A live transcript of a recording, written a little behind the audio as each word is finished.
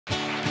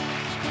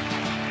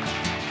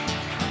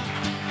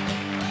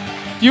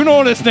You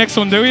know this next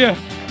one, do you?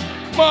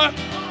 Come on.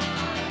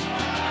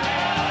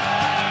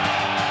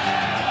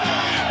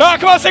 Ah,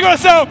 come on, sing with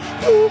us now.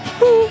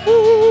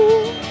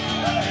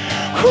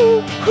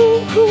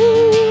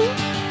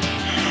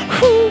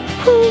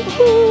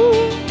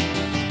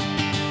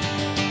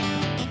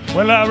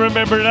 Well, I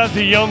remember as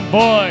a young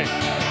boy,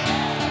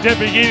 the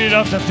beginning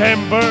of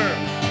September,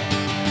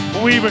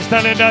 we were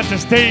standing at the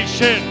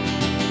station,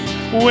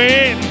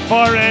 waiting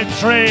for a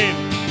train.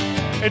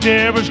 And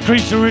there was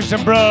creatures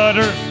and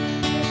brothers,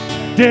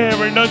 there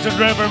were nuns and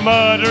reverend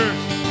mothers,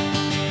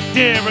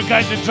 there were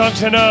guys and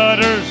drunks and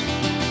others,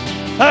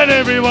 and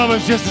everyone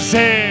was just the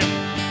same.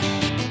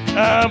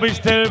 And we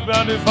stood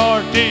on the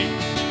 40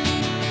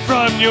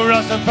 from New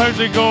Ross and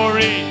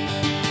Fertigori.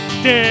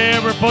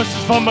 There were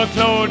buses from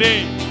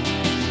McClody,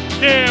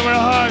 there were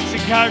hogs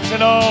and carts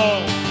and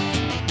all.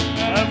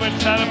 And when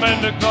Salam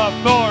and the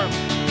Crossroads,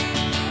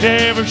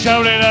 they were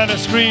shouting and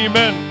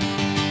screaming.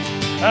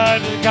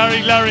 And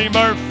Gary Larry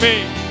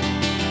Murphy,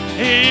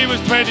 he was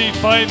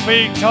 25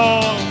 feet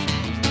tall.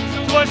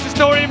 So what's the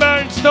story,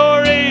 man?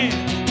 Story.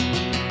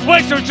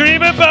 Wexford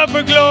dreaming about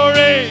for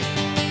glory.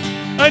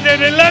 And then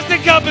the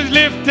elastic cup is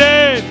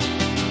lifted.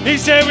 He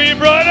said, we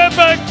brought it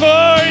back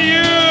for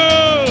you.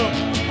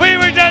 We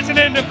were dancing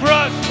in the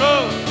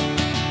crossroads,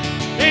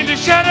 in the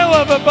shadow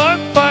of a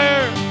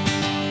bonfire,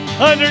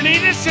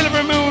 underneath the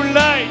silver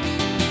moonlight.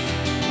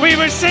 We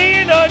were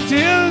singing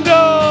until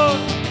dawn.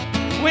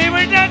 We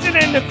were dancing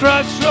in the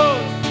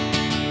crossroads,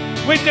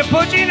 with the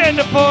pudding and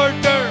the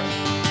porter,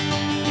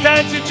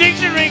 dancing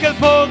jigs and wrinkle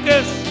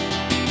polkas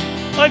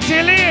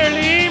until the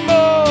early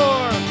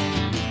morn.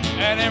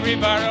 And every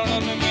barrel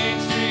on the main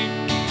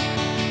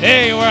street,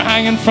 they were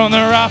hanging from the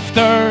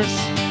rafters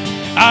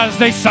as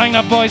they sang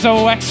the boys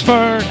of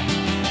Wexford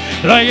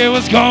like it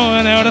was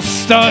going out of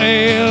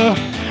style.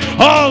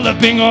 All the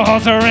bingo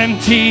halls are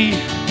empty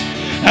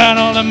and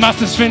all the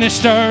masters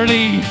finished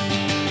early.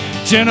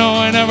 Do you know,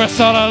 I never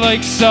saw the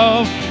likes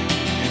of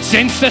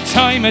since the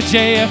time of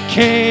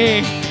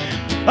JFK.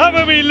 And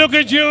when we look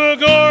at you,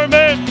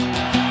 Gorman,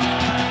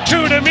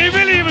 through the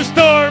Meeville he was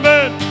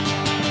storming.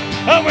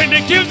 And when the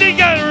QC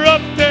got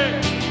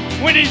erupted,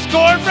 when he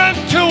scored from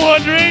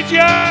 200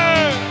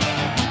 yards,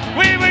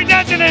 we were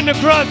dancing in the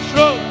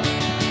crossroads,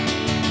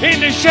 in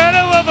the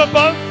shadow of a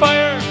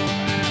bonfire,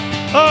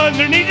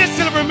 underneath the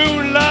silver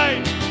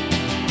moonlight.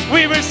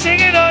 We were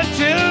singing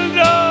until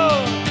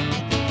dawn.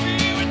 We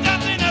were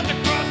dancing at the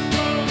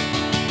crossroads,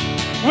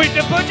 with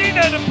the pudding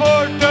and the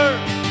porter,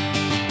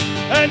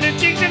 and the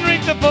jigs and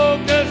rings of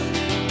focus.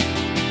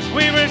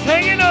 We were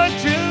singing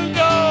until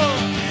dawn.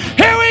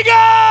 Here we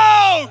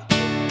go!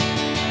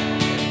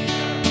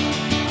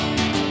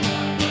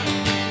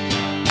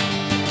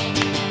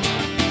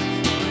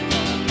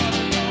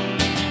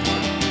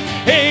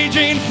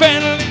 Adrian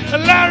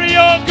Fennelly, Larry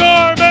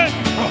O'Gorman,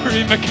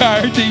 Rory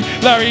McCarthy,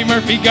 Larry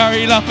Murphy,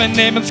 Gary Laughlin,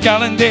 Damon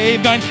Scallon,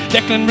 Dave Guine,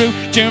 Declan Root,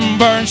 Jim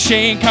Byrne,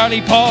 Shane,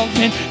 Carly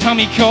Paulton,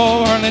 Tommy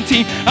Coe, Hurling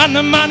team, and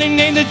the man who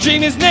named the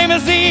dream, his name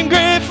is Ian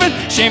Griffin,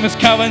 Seamus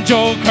Cowan,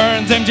 Joe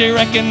Kearns, MJ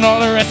Reckon, all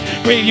the rest.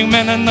 Brave young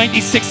men in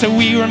 '96, so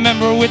we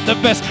remember with the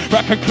best.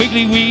 Rocker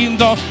Quigley,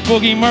 Wheeldon,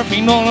 Boogie Murphy,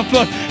 Nolan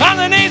Flood, and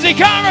the Nazy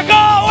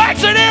Carmichael,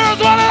 Wexford Heroes,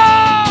 one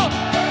and all!